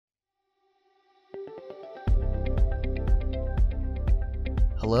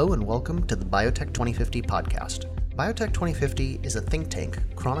Hello and welcome to the Biotech 2050 podcast. Biotech 2050 is a think tank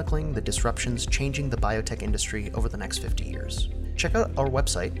chronicling the disruptions changing the biotech industry over the next 50 years. Check out our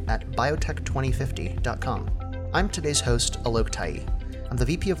website at biotech2050.com. I'm today's host, Alok Tai. I'm the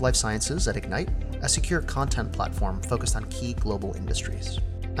VP of Life Sciences at Ignite, a secure content platform focused on key global industries.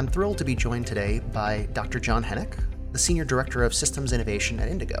 I'm thrilled to be joined today by Dr. Jon Hennek, the Senior Director of Systems Innovation at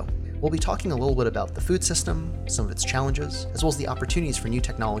Indigo. We'll be talking a little bit about the food system, some of its challenges, as well as the opportunities for new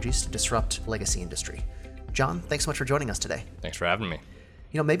technologies to disrupt legacy industry. Jon, thanks so much for joining us today. Thanks for having me.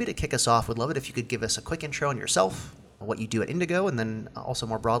 Maybe to kick us off, we'd love it if you could give us a quick intro on yourself, what you do at Indigo, and then also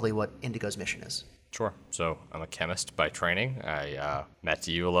more broadly what Indigo's mission is. Sure. So I'm a chemist by training. I met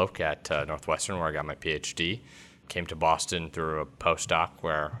you, Alok, at Northwestern, where I got my PhD. Came to Boston through a postdoc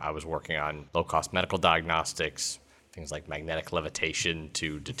where I was working on low-cost medical diagnostics, things like magnetic levitation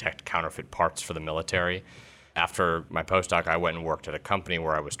to detect counterfeit parts for the military. After my postdoc, I went and worked at a company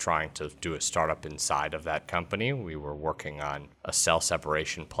where I was trying to do a startup inside of that company. We were working on a cell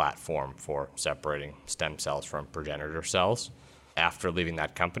separation platform for separating stem cells from progenitor cells. After leaving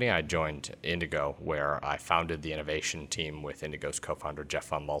that company, I joined Indigo, where I founded the innovation team with Indigo's co-founder, Jeff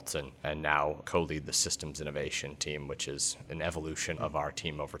von Maltzen, and now co-lead the systems innovation team, which is an evolution of our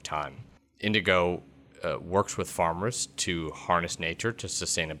team over time. Indigo works with farmers to harness nature to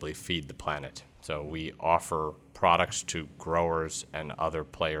sustainably feed the planet. So we offer products to growers and other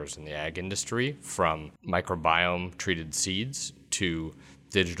players in the ag industry, from microbiome treated seeds to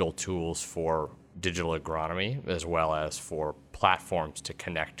digital tools for digital agronomy, as well as for platforms to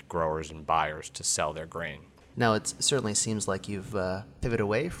connect growers and buyers to sell their grain. Now, it certainly seems like you've pivoted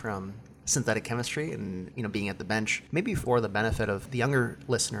away from synthetic chemistry and being at the bench. Maybe for the benefit of the younger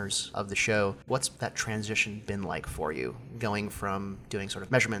listeners of the show, what's that transition been like for you, going from doing sort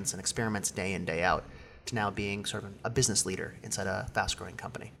of measurements and experiments day in, day out, to now being sort of a business leader inside a fast-growing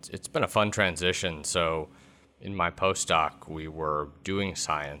company? It's been a fun transition. So in my postdoc, we were doing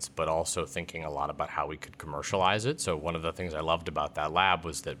science, but also thinking a lot about how we could commercialize it. So one of the things I loved about that lab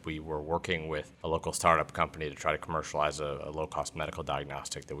was that we were working with a local startup company to try to commercialize a low-cost medical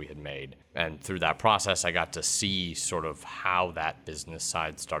diagnostic that we had made. And through that process, I got to see sort of how that business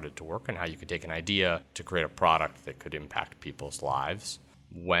side started to work and how you could take an idea to create a product that could impact people's lives.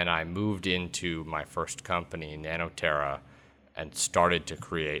 When I moved into my first company, Nanoterra, and started to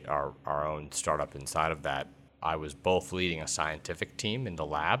create our own startup inside of that, I was both leading a scientific team in the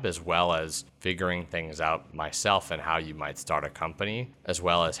lab, as well as figuring things out myself and how you might start a company, as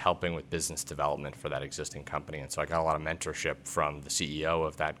well as helping with business development for that existing company. And so I got a lot of mentorship from the CEO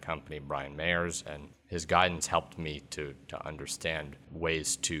of that company, Brian Mayers, and his guidance helped me to understand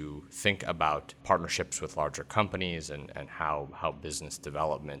ways to think about partnerships with larger companies and how business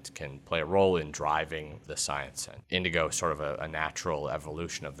development can play a role in driving the science. And Indigo is sort of a natural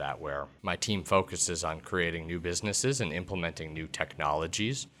evolution of that, where my team focuses on creating new businesses and implementing new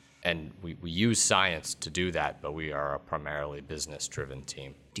technologies. And we use science to do that, but we are a primarily business-driven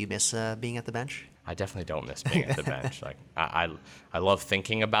team. Do you miss being at the bench? I definitely don't miss being at the bench. I love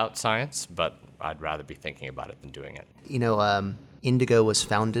thinking about science, but I'd rather be thinking about it than doing it. Indigo was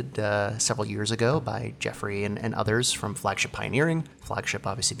founded several years ago by Jeffrey and others from Flagship Pioneering. Flagship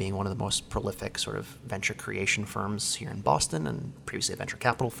obviously being one of the most prolific sort of venture creation firms here in Boston, and previously a venture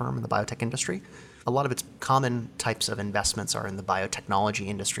capital firm in the biotech industry. A lot of its common types of investments are in the biotechnology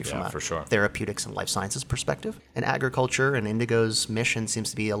industry from a therapeutics and life sciences perspective. And agriculture and Indigo's mission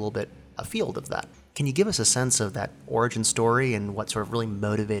seems to be a little bit afield of that. Can you give us a sense of that origin story and what sort of really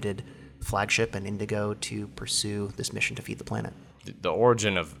motivated Flagship and Indigo to pursue this mission to feed the planet? The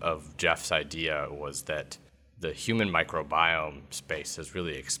origin of Jeff's idea was that the human microbiome space has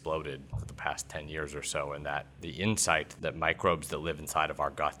really exploded over the past 10 years or so, and that the insight that microbes that live inside of our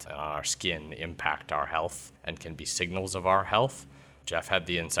gut and on our skin impact our health and can be signals of our health. Jeff had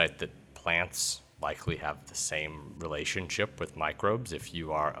the insight that plants likely have the same relationship with microbes. If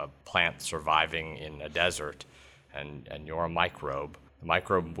you are a plant surviving in a desert and you're a microbe, the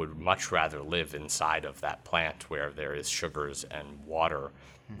microbe would much rather live inside of that plant where there is sugars and water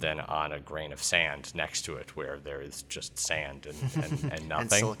than on a grain of sand next to it where there is just sand and nothing.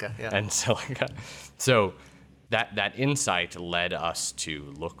 And silica, yeah. And silica. So that insight led us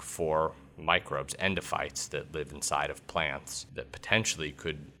to look for microbes, endophytes, that live inside of plants that potentially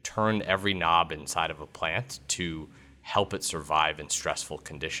could turn every knob inside of a plant to help it survive in stressful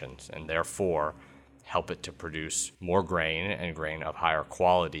conditions, and therefore help it to produce more grain and grain of higher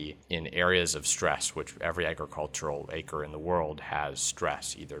quality in areas of stress, which every agricultural acre in the world has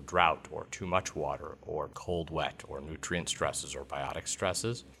stress, either drought or too much water or cold, wet, or nutrient stresses or biotic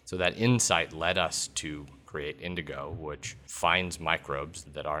stresses. So that insight led us to create indigo, which finds microbes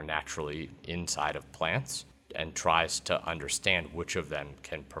that are naturally inside of plants and tries to understand which of them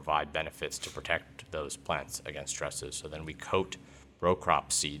can provide benefits to protect those plants against stresses. So then we coat row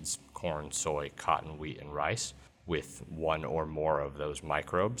crop seeds, corn, soy, cotton, wheat, and rice, with one or more of those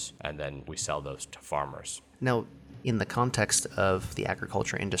microbes, and then we sell those to farmers. Now, in the context of the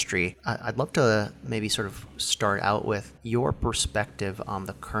agriculture industry, I'd love to maybe sort of start out with your perspective on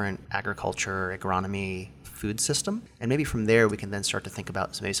the current agriculture, agronomy, food system. And maybe from there, we can then start to think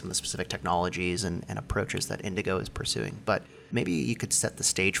about maybe some of the specific technologies and approaches that Indigo is pursuing. But maybe you could set the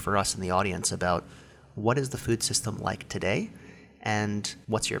stage for us in the audience about what is the food system like today, and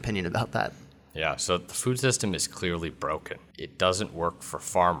what's your opinion about that? Yeah, so the food system is clearly broken. It doesn't work for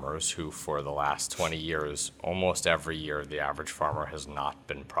farmers who, for the last 20 years, almost every year, the average farmer has not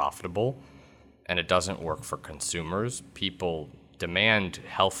been profitable. And it doesn't work for consumers. People demand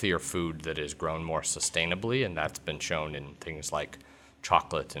healthier food that is grown more sustainably, and that's been shown in things like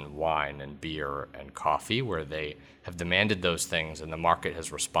chocolate and wine and beer and coffee, where they have demanded those things, and the market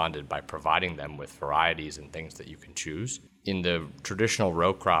has responded by providing them with varieties and things that you can choose. In the traditional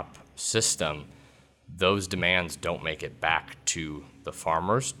row crop system, those demands don't make it back to the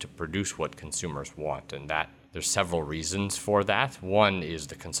farmers to produce what consumers want, and that there's several reasons for that. One is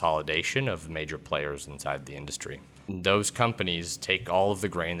the consolidation of major players inside the industry. Those companies take all of the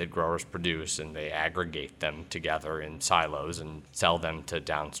grain that growers produce and they aggregate them together in silos and sell them to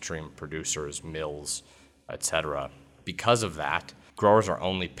downstream producers, mills, etc. Because of that, growers are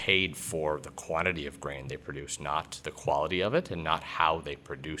only paid for the quantity of grain they produce, not the quality of it and not how they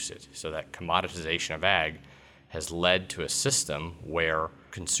produce it. So that commoditization of ag has led to a system where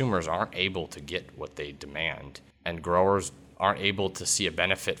consumers aren't able to get what they demand, and growers aren't able to see a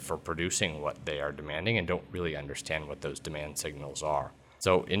benefit for producing what they are demanding and don't really understand what those demand signals are.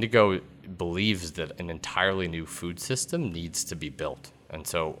 So Indigo believes that an entirely new food system needs to be built. And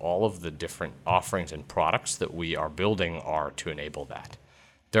so all of the different offerings and products that we are building are to enable that.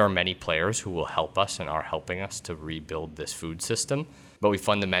 There are many players who will help us and are helping us to rebuild this food system, but we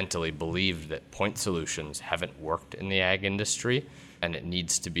fundamentally believe that point solutions haven't worked in the ag industry, and it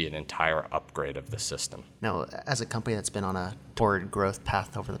needs to be an entire upgrade of the system. Now, as a company that's been on a torrid growth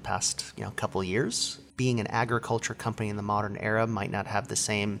path over the past couple of years, being an agriculture company in the modern era might not have the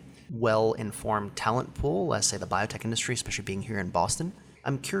same well-informed talent pool as, say, the biotech industry, especially being here in Boston.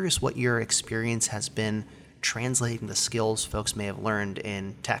 I'm curious what your experience has been translating the skills folks may have learned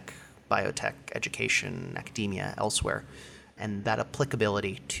in tech, biotech, education, academia, elsewhere, and that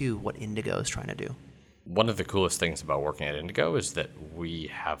applicability to what Indigo is trying to do. One of the coolest things about working at Indigo is that we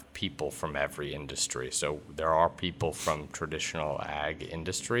have people from every industry. So there are people from traditional ag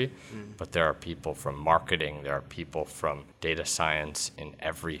industry, but there are people from marketing, there are people from data science in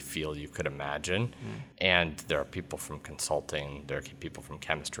every field you could imagine, and there are people from consulting, there are people from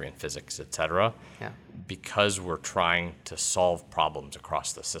chemistry and physics, etc. Yeah. Because we're trying to solve problems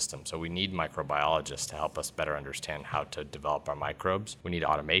across the system. So we need microbiologists to help us better understand how to develop our microbes. We need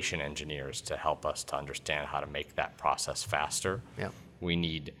automation engineers to help us to understand how to make that process faster. Yeah. We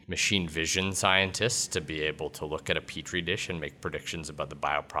need machine vision scientists to be able to look at a petri dish and make predictions about the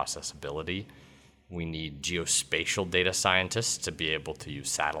bioprocessability. We need geospatial data scientists to be able to use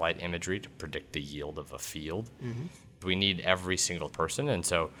satellite imagery to predict the yield of a field. We need every single person, and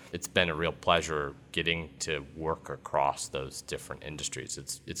so it's been a real pleasure getting to work across those different industries.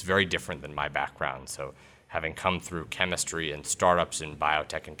 It's very different than my background, so having come through chemistry and startups in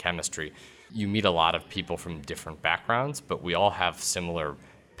biotech and chemistry, you meet a lot of people from different backgrounds, but we all have similar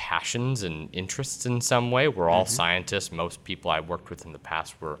passions and interests in some way. We're all scientists. Most people I worked with in the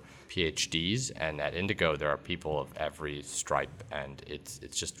past were PhDs, and at Indigo there are people of every stripe, and it's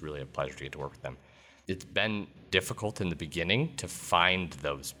just really a pleasure to get to work with them. It's been difficult in the beginning to find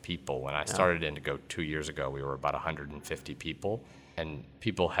those people. When I started Indigo 2 years ago, we were about 150 people, and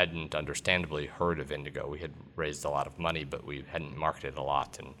people hadn't understandably heard of Indigo. We had raised a lot of money, but we hadn't marketed a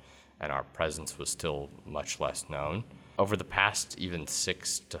lot, and our presence was still much less known. Over the past even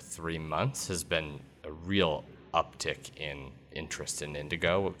 6 to 3 months has been a real uptick in interest in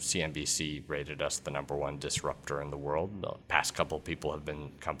Indigo. CNBC rated us the #1 disruptor in the world. The past couple of people have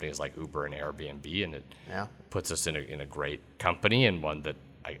been companies like Uber and Airbnb, and it puts us in a great company, and one that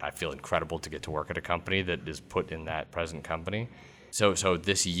I feel incredible to get to work at a company that is put in that present company. So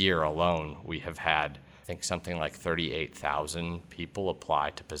this year alone, we have had, I think, something like 38,000 people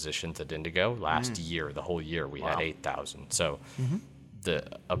apply to positions at Indigo. Last year, the whole year, we had 8,000. So the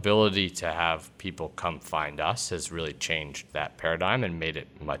ability to have people come find us has really changed that paradigm and made it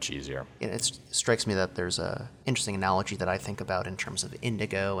much easier. It strikes me that there's a interesting analogy that I think about in terms of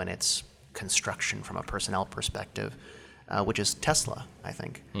Indigo and its construction from a personnel perspective, which is Tesla, I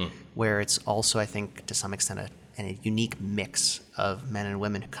think, where it's also, I think, to some extent, a unique mix of men and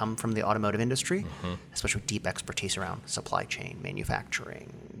women who come from the automotive industry, especially with deep expertise around supply chain,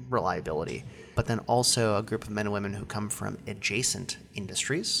 manufacturing, reliability, but then also a group of men and women who come from adjacent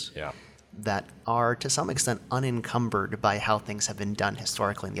industries that are to some extent unencumbered by how things have been done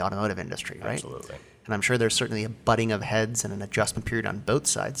historically in the automotive industry, right? Absolutely. And I'm sure there's certainly a butting of heads and an adjustment period on both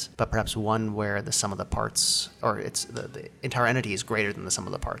sides, but perhaps one where the sum of the parts, or it's the entire entity is greater than the sum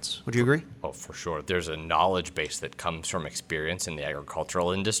of the parts. Would you agree? Oh, for sure. There's a knowledge base that comes from experience in the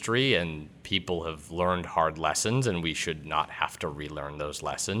agricultural industry, and people have learned hard lessons, and we should not have to relearn those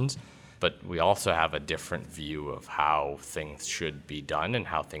lessons. But we also have a different view of how things should be done and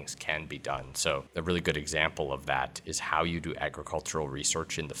how things can be done. So a really good example of that is how you do agricultural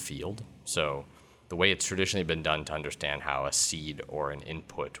research in the field. So the way it's traditionally been done to understand how a seed or an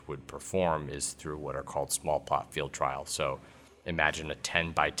input would perform is through what are called small plot field trials. So imagine a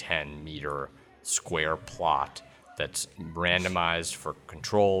 10 by 10 meter square plot that's randomized for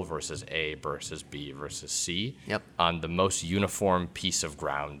control versus A versus B versus C on the most uniform piece of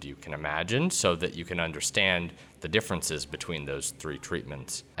ground you can imagine, so that you can understand the differences between those three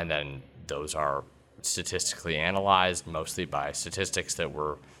treatments. And then those are statistically analyzed, mostly by statistics that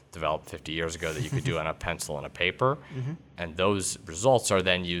were developed 50 years ago that you could do on a pencil and a paper. And those results are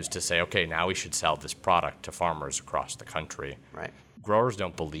then used to say, okay, now we should sell this product to farmers across the country. Right. Growers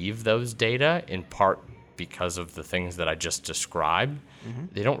don't believe those data, in part because of the things that I just described.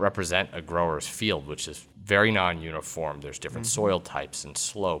 They don't represent a grower's field, which is very non-uniform. There's different soil types and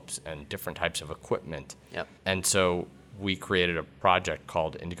slopes and different types of equipment. And so we created a project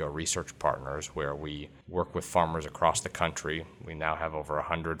called Indigo Research Partners, where we work with farmers across the country. We now have over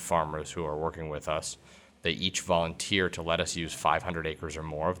 100 farmers who are working with us. They each volunteer to let us use 500 acres or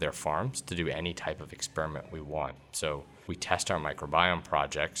more of their farms to do any type of experiment we want. So we test our microbiome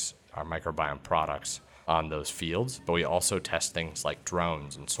products on those fields, but we also test things like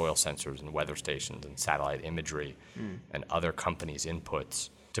drones and soil sensors and weather stations and satellite imagery and other companies' inputs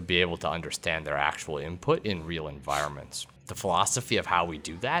to be able to understand their actual input in real environments. The philosophy of how we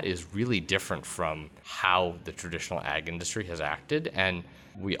do that is really different from how the traditional ag industry has acted, and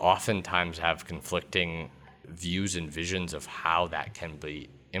we oftentimes have conflicting views and visions of how that can be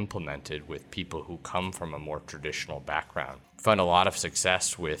implemented with people who come from a more traditional background. I found a lot of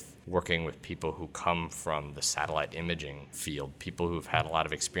success with working with people who come from the satellite imaging field. People who've had a lot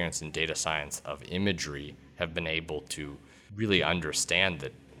of experience in data science of imagery have been able to really understand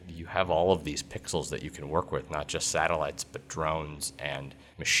that you have all of these pixels that you can work with, not just satellites, but drones and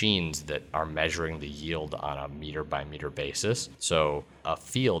machines that are measuring the yield on a meter by meter basis. So a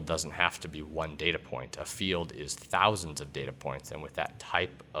field doesn't have to be one data point. A field is thousands of data points. And with that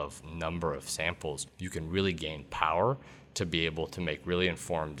type of number of samples, you can really gain power to be able to make really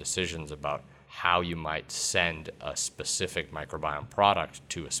informed decisions about how you might send a specific microbiome product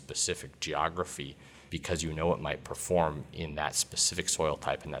to a specific geography, because you know it might perform in that specific soil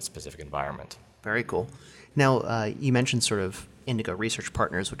type in that specific environment. Very cool. Now, you mentioned sort of Indigo Research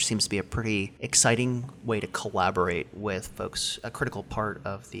Partners, which seems to be a pretty exciting way to collaborate with folks, a critical part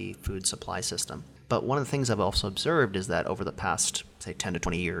of the food supply system. But one of the things I've also observed is that over the past, say, 10 to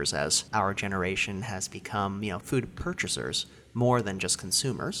 20 years, as our generation has become, food purchasers more than just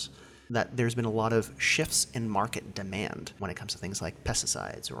consumers, that there's been a lot of shifts in market demand when it comes to things like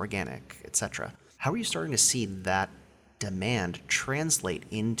pesticides or organic, etc. How are you starting to see that demand translate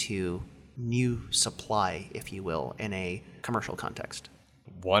into new supply, if you will, in a commercial context?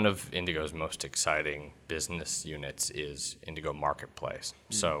 One of Indigo's most exciting business units is Indigo Marketplace.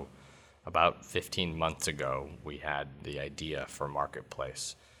 So about 15 months ago, we had the idea for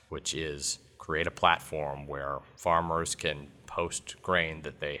Marketplace, which is create a platform where farmers can post grain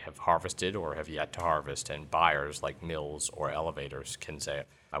that they have harvested or have yet to harvest, and buyers like mills or elevators can say,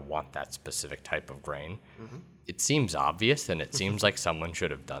 I want that specific type of grain. It seems obvious, and it seems like someone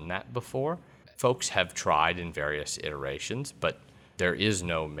should have done that before. Folks have tried in various iterations, but there is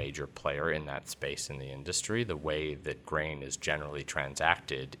no major player in that space in the industry. The way that grain is generally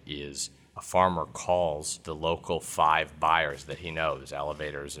transacted is a farmer calls the local 5 buyers that he knows,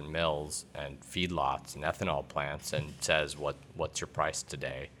 elevators and mills and feedlots and ethanol plants, and says, what's your price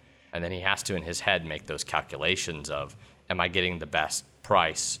today? And then he has to, in his head, make those calculations of, am I getting the best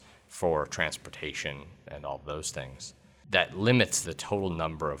price for transportation and all those things? That limits the total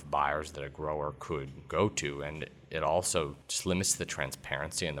number of buyers that a grower could go to, and it also just limits the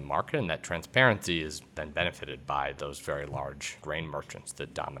transparency in the market, and that transparency is then benefited by those very large grain merchants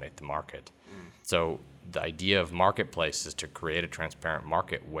that dominate the market. So the idea of marketplace is to create a transparent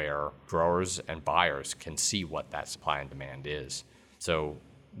market where growers and buyers can see what that supply and demand is. So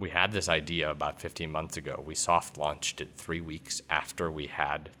we had this idea about 15 months ago. We soft launched it 3 weeks after we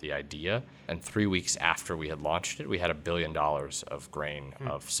had the idea. And 3 weeks after we had launched it, we had $1 billion of grain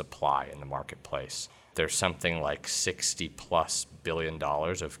of supply in the marketplace. There's something like $60+ billion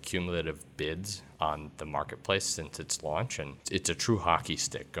of cumulative bids on the marketplace since its launch. And it's a true hockey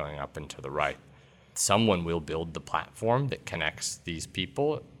stick going up and to the right. Someone will build the platform that connects these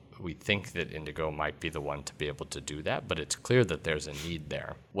people. We think that Indigo might be the one to be able to do that, but it's clear that there's a need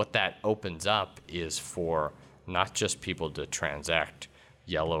there. What that opens up is for not just people to transact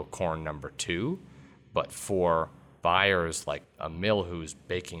yellow corn number 2, but for buyers like a mill who's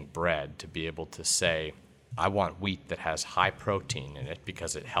baking bread to be able to say, I want wheat that has high protein in it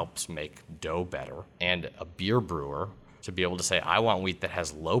because it helps make dough better, and a beer brewer to be able to say, I want wheat that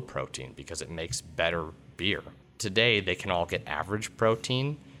has low protein because it makes better beer. Today, they can all get average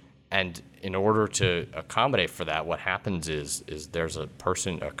protein. And in order to accommodate for that, what happens is there's a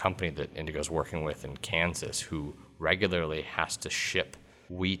company that Indigo's working with in Kansas who regularly has to ship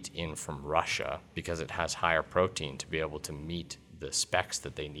wheat in from Russia because it has higher protein to be able to meet the specs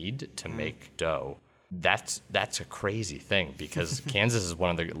that they need to make dough. That's a crazy thing because Kansas is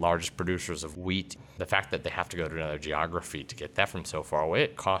one of the largest producers of wheat. The fact that they have to go to another geography to get that from so far away,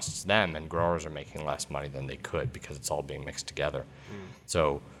 it costs them, and growers are making less money than they could because it's all being mixed together.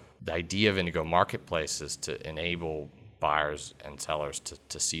 So the idea of Indigo Marketplace is to enable buyers and sellers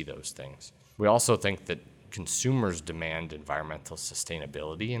to see those things. We also think that consumers demand environmental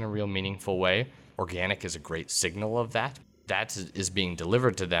sustainability in a real meaningful way. Organic is a great signal of that. That is being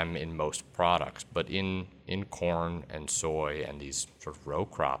delivered to them in most products, but in corn and soy and these sort of row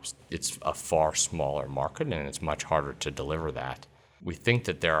crops, it's a far smaller market and it's much harder to deliver that. We think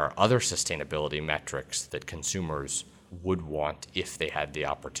that there are other sustainability metrics that consumers would want if they had the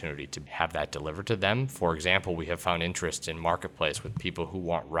opportunity to have that delivered to them. For example, we have found interest in Marketplace with people who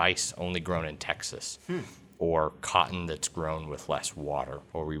want rice only grown in Texas, or cotton that's grown with less water.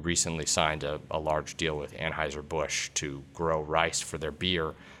 Or we recently signed a large deal with Anheuser-Busch to grow rice for their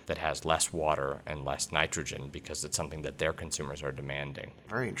beer that has less water and less nitrogen because it's something that their consumers are demanding.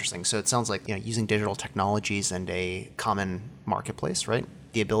 Very interesting. So it sounds like, using digital technologies and a common marketplace, right?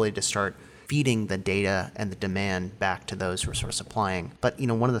 The ability to start feeding the data and the demand back to those who are sort of supplying. But,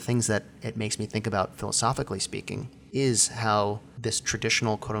 one of the things that it makes me think about philosophically speaking is how this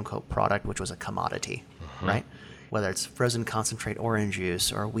traditional quote unquote product, which was a commodity, right? Whether it's frozen concentrate orange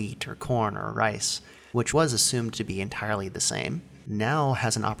juice or wheat or corn or rice, which was assumed to be entirely the same, now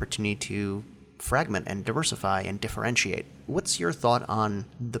has an opportunity to fragment and diversify and differentiate. What's your thought on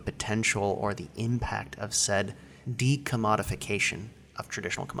the potential or the impact of said decommodification of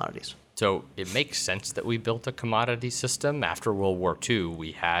traditional commodities? So it makes sense that we built a commodity system. After World War II,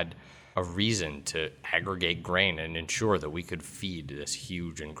 we had a reason to aggregate grain and ensure that we could feed this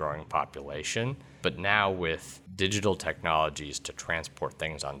huge and growing population. But now with digital technologies to transport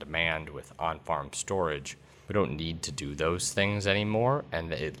things on demand with on-farm storage, we don't need to do those things anymore,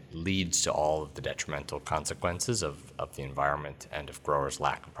 and it leads to all of the detrimental consequences of the environment and of growers'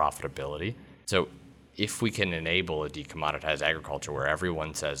 lack of profitability. So if we can enable a decommoditized agriculture where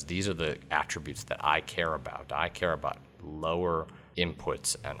everyone says, these are the attributes that I care about lower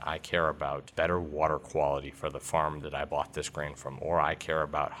inputs, and I care about better water quality for the farm that I bought this grain from, or I care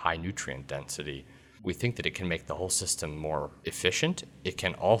about high nutrient density, we think that it can make the whole system more efficient. It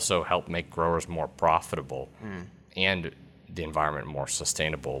can also help make growers more profitable and the environment more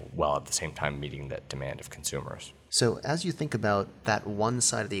sustainable, while at the same time meeting that demand of consumers. So as you think about that one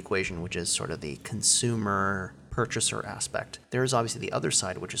side of the equation, which is sort of the consumer purchaser aspect, there is obviously the other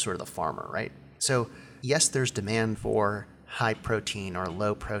side, which is sort of the farmer, right? So yes, there's demand for high protein or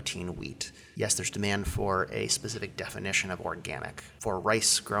low protein wheat. Yes, there's demand for a specific definition of organic, for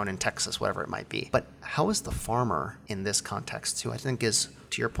rice grown in Texas, whatever it might be. But how is the farmer in this context, who I think is,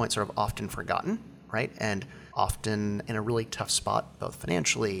 to your point, sort of often forgotten, right? And often in a really tough spot, both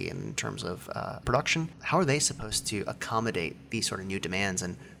financially and in terms of production. How are they supposed to accommodate these sort of new demands,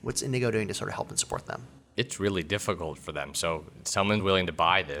 and what's Indigo doing to sort of help and support them? It's really difficult for them. So someone's willing to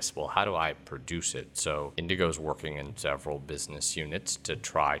buy this. Well, how do I produce it? So Indigo's working in several business units to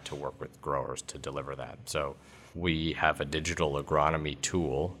try to work with growers to deliver that. So we have a digital agronomy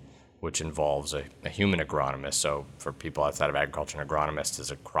tool, which involves a human agronomist. So for people outside of agriculture, an agronomist is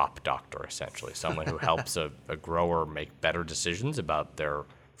a crop doctor, essentially, someone who helps a grower make better decisions about their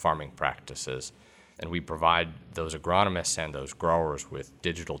farming practices. And we provide those agronomists and those growers with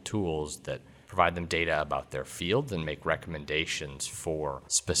digital tools that provide them data about their field and make recommendations for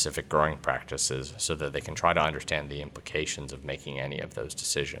specific growing practices so that they can try to understand the implications of making any of those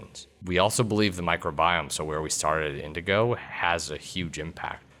decisions. We also believe the microbiome, so where we started at Indigo, has a huge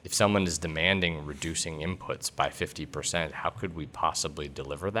impact. If someone is demanding reducing inputs by 50%, how could we possibly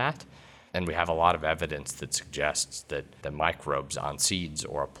deliver that? And we have a lot of evidence that suggests that the microbes on seeds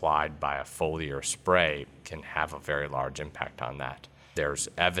or applied by a foliar spray can have a very large impact on that. There's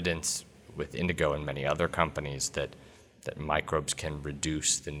evidence with Indigo and many other companies that microbes can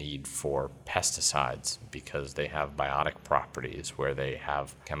reduce the need for pesticides because they have biotic properties where they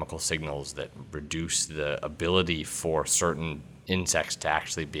have chemical signals that reduce the ability for certain insects to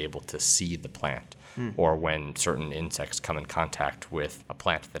actually be able to see the plant. Or when certain insects come in contact with a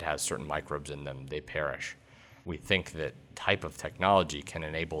plant that has certain microbes in them, they perish. We think that type of technology can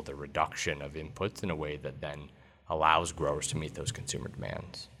enable the reduction of inputs in a way that then allows growers to meet those consumer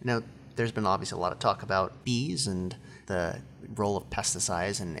demands. Now, there's been obviously a lot of talk about bees and the role of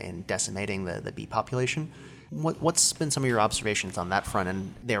pesticides in decimating the bee population. What's been some of your observations on that front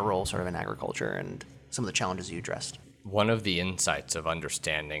and their role sort of in agriculture and some of the challenges you addressed? One of the insights of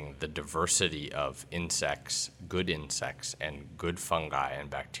understanding the diversity of insects, and good fungi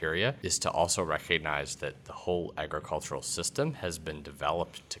and bacteria is to also recognize that the whole agricultural system has been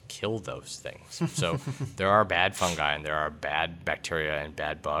developed to kill those things. So there are bad fungi and there are bad bacteria and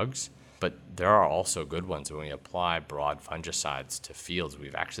bad bugs, but there are also good ones. When we apply broad fungicides to fields,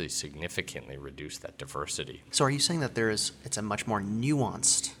 we've actually significantly reduced that diversity. So are you saying that it's a much more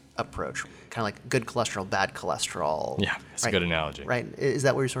nuanced approach, kind of like good cholesterol, bad cholesterol? Yeah, that's a good analogy. Right. Is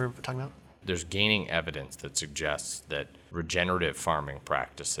that what you're sort of talking about? There's gaining evidence that suggests that regenerative farming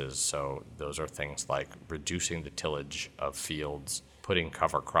practices, so those are things like reducing the tillage of fields, putting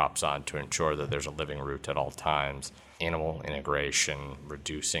cover crops on to ensure that there's a living root at all times, animal integration,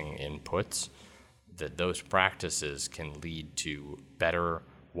 reducing inputs, that those practices can lead to better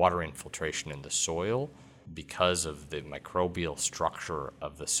water infiltration in the soil because of the microbial structure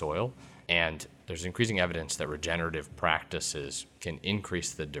of the soil. And there's increasing evidence that regenerative practices can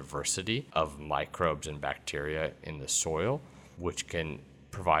increase the diversity of microbes and bacteria in the soil, which can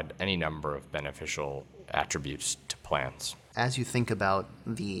provide any number of beneficial attributes to plants. As you think about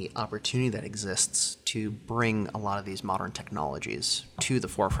the opportunity that exists to bring a lot of these modern technologies to the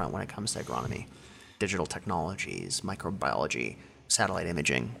forefront when it comes to agronomy, digital technologies, microbiology, satellite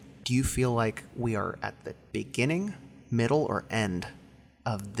imaging, do you feel like we are at the beginning, middle, or end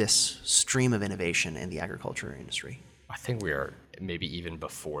of this stream of innovation in the agriculture industry? I think we are maybe even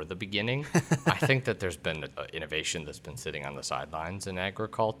before the beginning. I think that there's been innovation that's been sitting on the sidelines in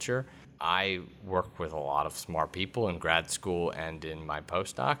agriculture. I work with a lot of smart people in grad school and in my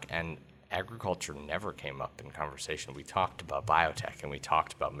postdoc, and agriculture never came up in conversation. We talked about biotech and we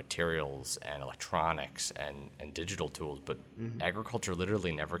talked about materials and electronics and digital tools, but agriculture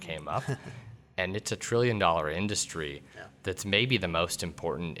literally never came up. And it's $1 trillion industry that's maybe the most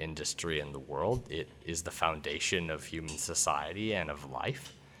important industry in the world. It is the foundation of human society and of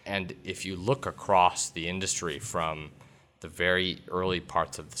life. And if you look across the industry from the very early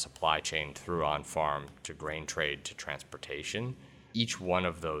parts of the supply chain through on-farm to grain trade to transportation, each one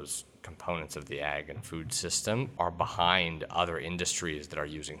of those components of the ag and food system are behind other industries that are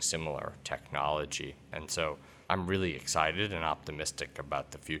using similar technology. And so I'm really excited and optimistic about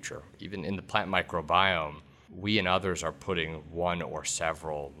the future. Even in the plant microbiome, we and others are putting one or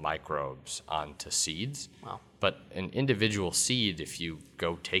several microbes onto seeds. Wow. But an individual seed, if you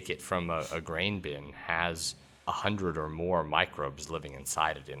go take it from a grain bin, has 100 or more microbes living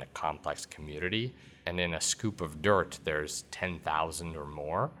inside it in a complex community. And in a scoop of dirt, there's 10,000 or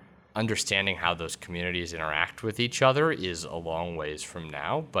more. Understanding how those communities interact with each other is a long ways from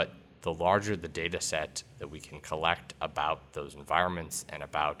now, but the larger the data set that we can collect about those environments and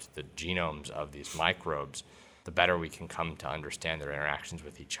about the genomes of these microbes, the better we can come to understand their interactions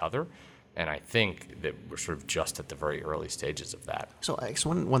with each other. And I think that we're sort of just at the very early stages of that. So I guess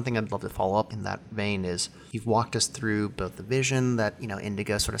one thing I'd love to follow up in that vein is you've walked us through both the vision that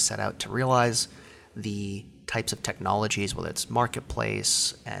Indigo sort of set out to realize, the types of technologies, whether it's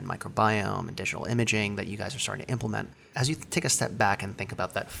marketplace and microbiome and digital imaging that you guys are starting to implement. As you take a step back and think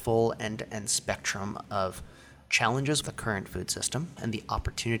about that full end-to-end spectrum of challenges with the current food system and the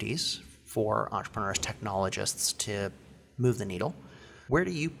opportunities for entrepreneurs, technologists to move the needle, where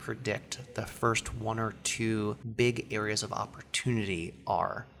do you predict the first one or two big areas of opportunity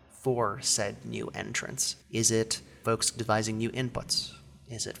are for said new entrants? Is it folks devising new inputs?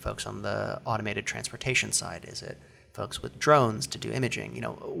 Is it folks on the automated transportation side? Is it folks with drones to do imaging?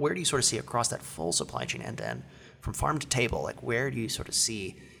 Where do you sort of see across that full supply chain end-to-end from farm to table, like where do you sort of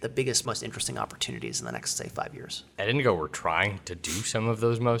see the biggest, most interesting opportunities in the next, say, 5 years? At Indigo, we're trying to do some of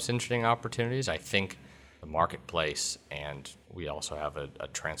those most interesting opportunities. I think the marketplace, and we also have a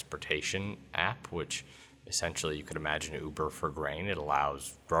transportation app, which essentially you could imagine Uber for grain. It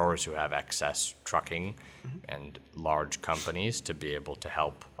allows growers who have excess trucking and large companies to be able to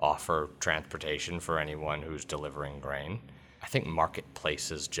help offer transportation for anyone who's delivering grain. I think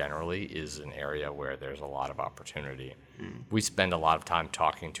marketplaces generally is an area where there's a lot of opportunity. We spend a lot of time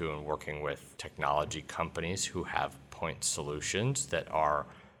talking to and working with technology companies who have point solutions that are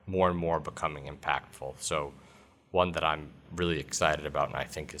more and more becoming impactful. So one that I'm really excited about and I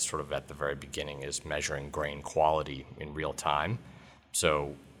think is sort of at the very beginning is measuring grain quality in real time.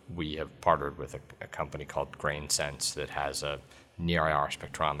 So we have partnered with a company called GrainSense that has a near-IR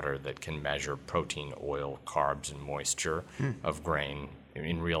spectrometer that can measure protein, oil, carbs, and moisture of grain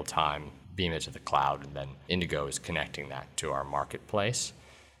in real time, beam it to the cloud, and then Indigo is connecting that to our marketplace.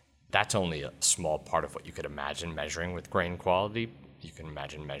 That's only a small part of what you could imagine measuring with grain quality. You can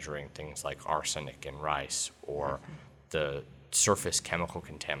imagine measuring things like arsenic in rice or the surface chemical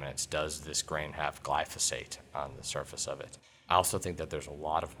contaminants. Does this grain have glyphosate on the surface of it? I also think that there's a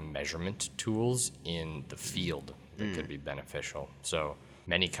lot of measurement tools in the field that could be beneficial. So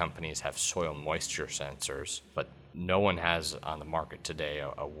many companies have soil moisture sensors, but no one has on the market today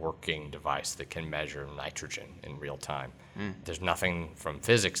a working device that can measure nitrogen in real time. There's nothing from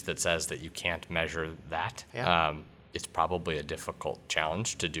physics that says that you can't measure that. Yeah. It's probably a difficult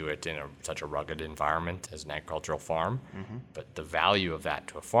challenge to do it in such a rugged environment as an agricultural farm. But the value of that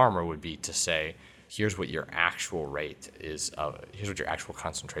to a farmer would be to say, here's what your actual rate is, here's what your actual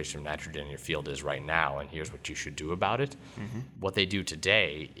concentration of nitrogen in your field is right now, and here's what you should do about it. What they do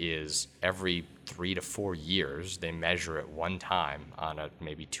today is every 3 to 4 years, they measure it one time on a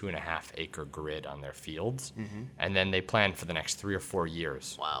maybe 2.5 acre grid on their fields, and then they plan for the next 3 or 4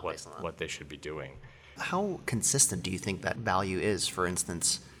 years what they should be doing. How consistent do you think that value is? For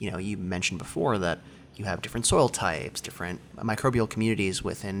instance, you mentioned before that you have different soil types, different microbial communities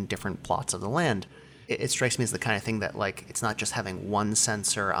within different plots of the land. It strikes me as the kind of thing that, like, it's not just having one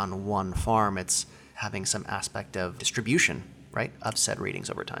sensor on one farm, it's having some aspect of distribution, right, of said readings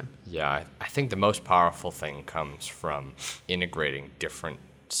over time. Yeah, I think the most powerful thing comes from integrating different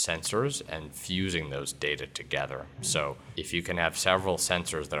sensors and fusing those data together. So if you can have several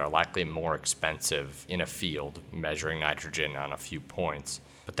sensors that are likely more expensive in a field, measuring nitrogen on a few points,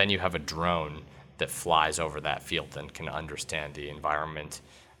 but then you have a drone that flies over that field and can understand the environment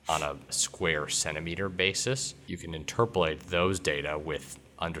on a square centimeter basis, you can interpolate those data with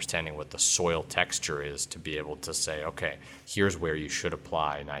understanding what the soil texture is to be able to say, okay, here's where you should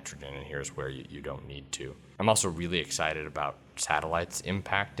apply nitrogen and here's where you don't need to. I'm also really excited about satellites'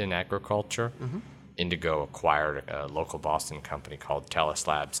 impact in agriculture. Indigo acquired a local Boston company called Telus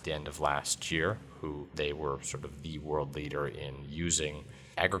Labs at the end of last year, who they were sort of the world leader in using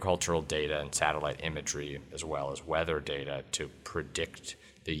agricultural data and satellite imagery as well as weather data to predict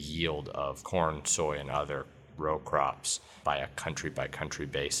the yield of corn, soy, and other row crops by a country-by-country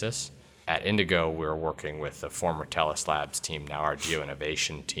basis. At Indigo, we're working with the former Telus Labs team, now our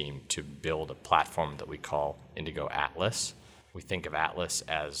Geo-Innovation team, to build a platform that we call Indigo Atlas. We think of Atlas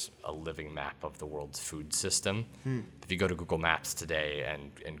as a living map of the world's food system. If you go to Google Maps today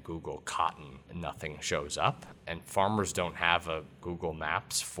and Google cotton, nothing shows up. And farmers don't have a Google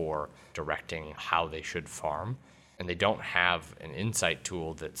Maps for directing how they should farm. And they don't have an insight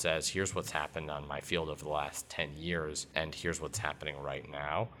tool that says, here's what's happened on my field over the last 10 years, and here's what's happening right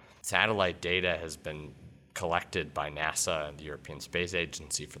now. Satellite data has been collected by NASA and the European Space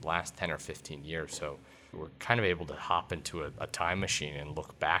Agency for the last 10 or 15 years. So we're kind of able to hop into a time machine and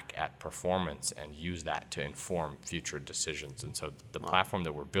look back at performance and use that to inform future decisions. And so the platform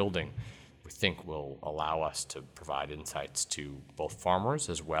that we're building, we think will allow us to provide insights to both farmers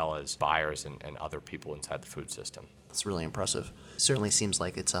as well as buyers and other people inside the food system. That's really impressive. It certainly seems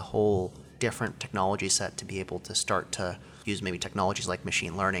like it's a whole different technology set to be able to start to use maybe technologies like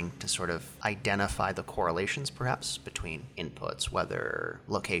machine learning to sort of identify the correlations perhaps between inputs, weather,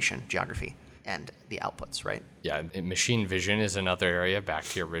 location, geography, and the outputs, right? Yeah, machine vision is another area, back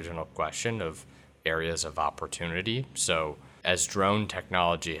to your original question of areas of opportunity. So as drone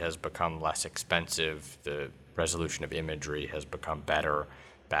technology has become less expensive, the resolution of imagery has become better,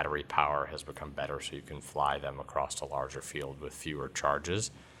 battery power has become better, so you can fly them across a larger field with fewer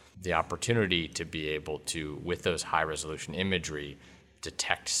charges. The opportunity to be able to, with those high-resolution imagery,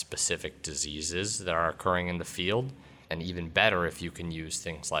 detect specific diseases that are occurring in the field, and even better if you can use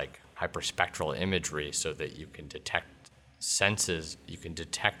things like hyperspectral imagery so that you can detect senses, you can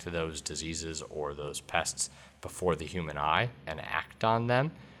detect those diseases or those pests before the human eye and act on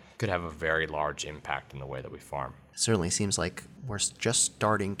them, could have a very large impact in the way that we farm. It certainly seems like we're just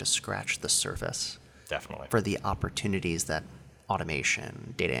starting to scratch the surface. Definitely. For the opportunities that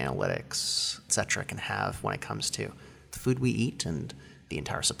automation, data analytics, etc. can have when it comes to the food we eat and the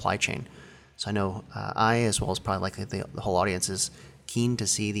entire supply chain. So I know I, as well as probably likely the whole audience, is keen to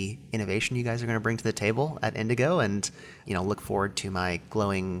see the innovation you guys are going to bring to the table at Indigo, and look forward to my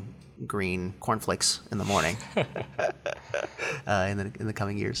glowing green cornflakes in the morning in the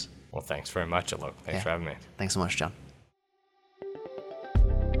coming years. Well, thanks very much, Alok. Thanks for having me. Thanks so much, Jon.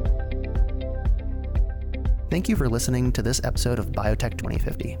 Thank you for listening to this episode of Biotech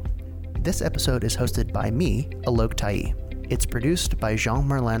 2050. This episode is hosted by me, Alok Tai. It's produced by Jean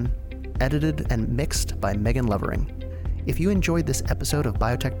Merlin, edited and mixed by Megan Levering. If you enjoyed this episode of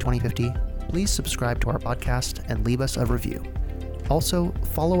Biotech 2050, please subscribe to our podcast and leave us a review. Also,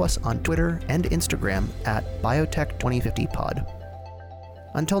 follow us on Twitter and Instagram at Biotech 2050 Pod.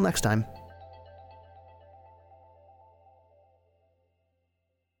 Until next time.